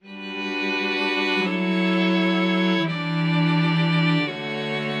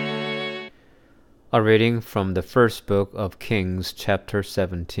A reading from the first book of Kings, chapter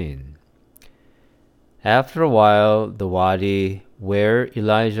 17. After a while, the wadi where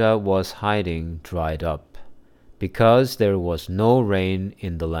Elijah was hiding dried up, because there was no rain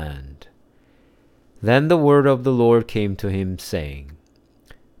in the land. Then the word of the Lord came to him, saying,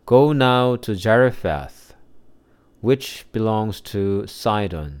 Go now to Zarephath, which belongs to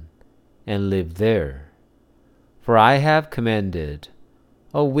Sidon, and live there. For I have commanded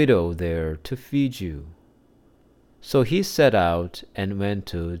a widow there to feed you. So he set out and went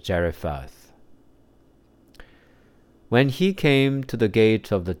to Zarephath. When he came to the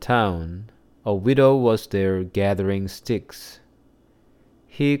gate of the town, a widow was there gathering sticks.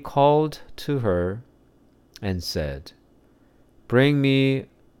 He called to her and said, Bring me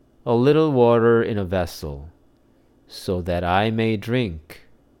a little water in a vessel, so that I may drink.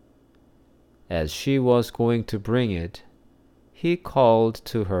 As she was going to bring it, he called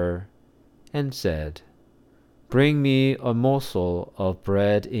to her and said, Bring me a morsel of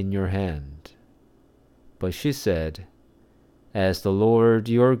bread in your hand. But she said, As the Lord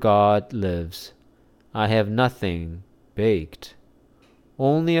your God lives, I have nothing baked,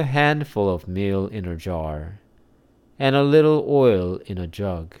 only a handful of meal in a jar, and a little oil in a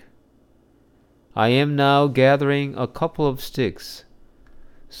jug. I am now gathering a couple of sticks,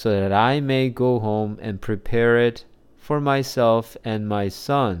 so that I may go home and prepare it for myself and my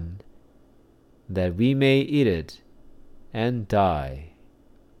son, that we may eat it and die.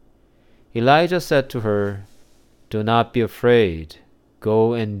 Elijah said to her, Do not be afraid.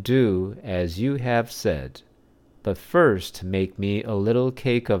 Go and do as you have said. But first make me a little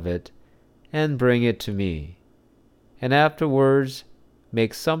cake of it and bring it to me. And afterwards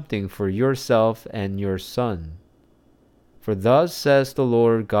make something for yourself and your son. For thus says the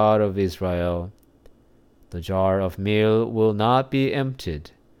Lord God of Israel, The jar of meal will not be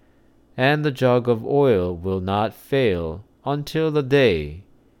emptied, and the jug of oil will not fail until the day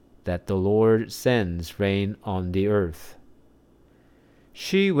that the Lord sends rain on the earth.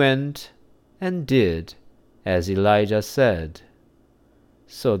 She went and did as Elijah said,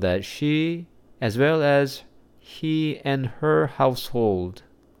 so that she, as well as he and her household,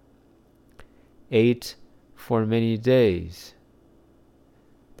 ate for many days.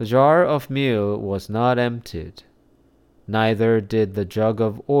 The jar of meal was not emptied, neither did the jug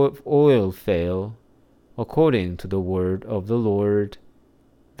of oil fail, according to the word of the Lord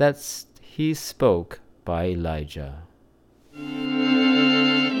that he spoke by Elijah.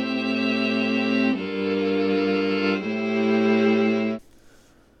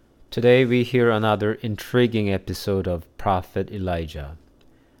 Today we hear another intriguing episode of Prophet Elijah.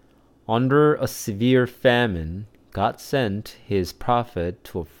 Under a severe famine, God sent his prophet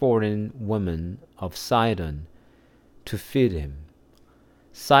to a foreign woman of Sidon to feed him.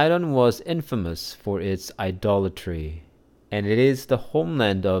 Sidon was infamous for its idolatry, and it is the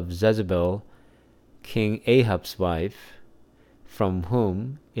homeland of Jezebel, King Ahab's wife, from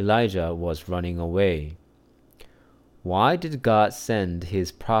whom Elijah was running away. Why did God send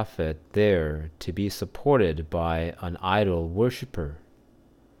his prophet there to be supported by an idol worshiper?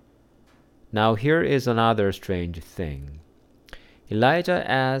 Now here is another strange thing. Elijah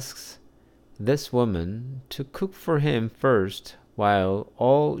asks this woman to cook for him first, while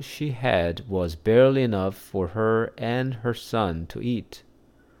all she had was barely enough for her and her son to eat.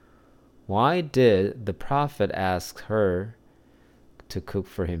 Why did the prophet ask her to cook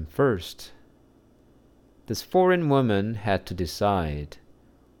for him first? This foreign woman had to decide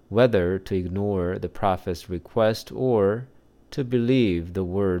whether to ignore the prophet's request or to believe the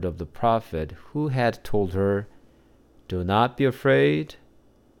word of the prophet who had told her, Do not be afraid,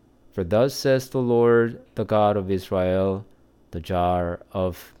 for thus says the Lord, the God of Israel, the jar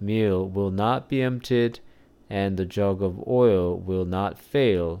of meal will not be emptied, and the jug of oil will not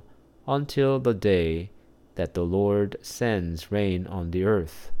fail until the day that the Lord sends rain on the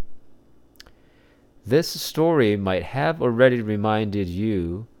earth. This story might have already reminded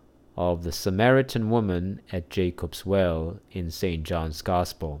you of the Samaritan woman at Jacob's well in St. John's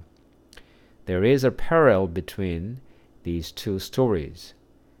Gospel. There is a parallel between these two stories.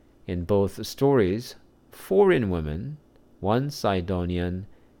 In both stories, foreign women, one Sidonian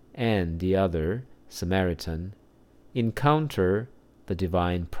and the other Samaritan, encounter the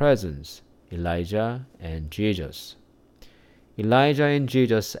divine presence, Elijah and Jesus. Elijah and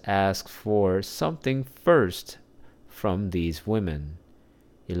Jesus ask for something first from these women.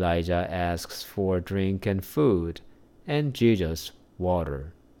 Elijah asks for drink and food, and Jesus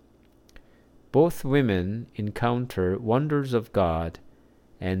water. Both women encounter wonders of God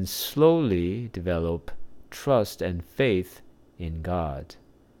and slowly develop trust and faith in God.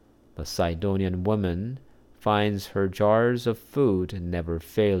 The Sidonian woman finds her jars of food never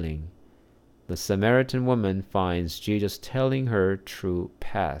failing. The Samaritan woman finds Jesus telling her true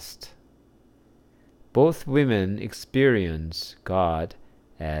past. Both women experience God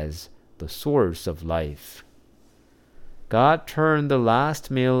as the source of life. God turned the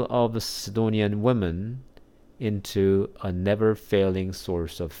last meal of the Sidonian woman into a never-failing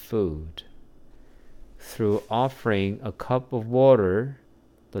source of food. Through offering a cup of water,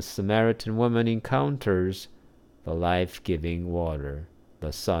 the Samaritan woman encounters the life-giving water,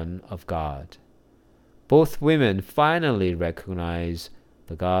 the Son of God. Both women finally recognize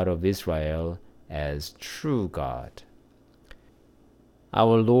the God of Israel as true God.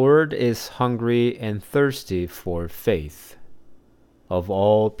 Our Lord is hungry and thirsty for faith of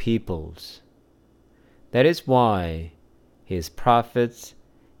all peoples. That is why his prophets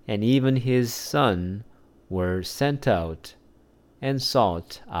and even his Son were sent out and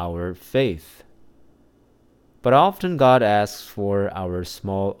sought our faith. But often God asks for our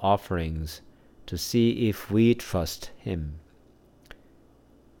small offerings to see if we trust him.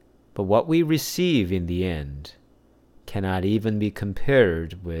 But what we receive in the end cannot even be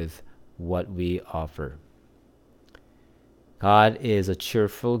compared with what we offer. God is a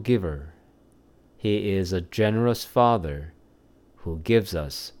cheerful giver. He is a generous Father who gives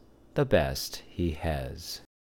us the best he has.